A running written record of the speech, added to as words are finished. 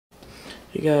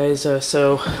Hey guys,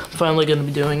 so I'm finally going to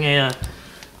be doing a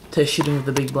test shooting of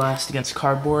the Big Blast against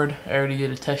cardboard. I already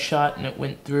did a test shot and it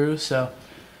went through, so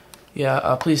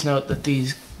yeah, please note that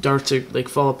these darts are like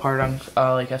fall apart on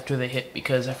like after they hit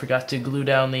because I forgot to glue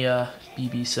down the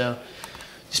BB, so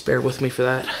just bear with me for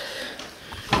that.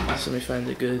 So let me find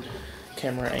a good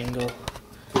camera angle.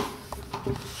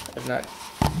 I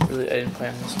didn't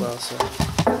plan this well, so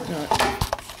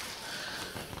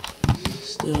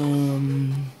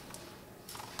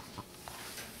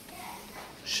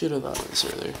should have thought of this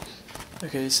earlier.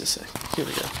 Okay, just a sec. Here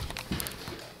we go.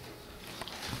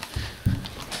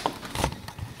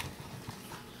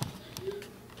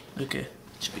 Okay,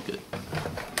 should be good.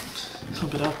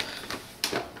 Pump it up.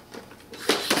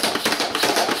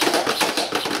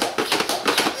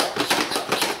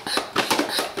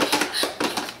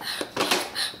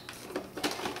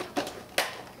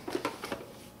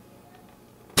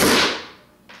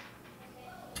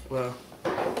 Wow.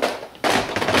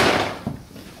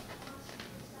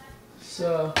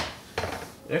 So,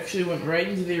 it actually went right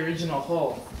into the original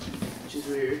hole, which is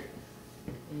weird.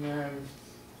 And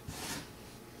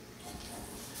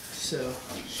so,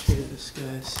 I'll show you this,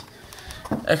 guys.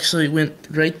 Actually went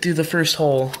right through the first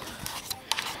hole.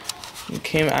 And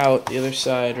came out the other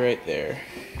side right there.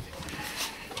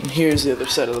 And here's the other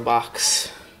side of the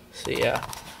box. So yeah.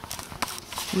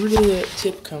 Where did that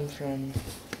tip come from?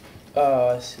 Oh,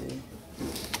 I see.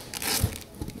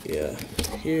 Yeah.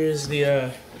 Here's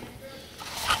the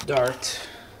dart.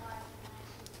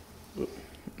 I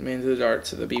mean the dart,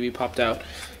 so the BB popped out.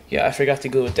 Yeah, I forgot to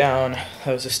glue it down.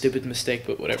 That was a stupid mistake,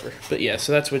 but whatever. But yeah,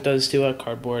 so that's what it does to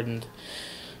cardboard, and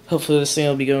hopefully this thing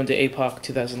will be going to APOC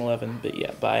 2011. But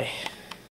yeah, bye.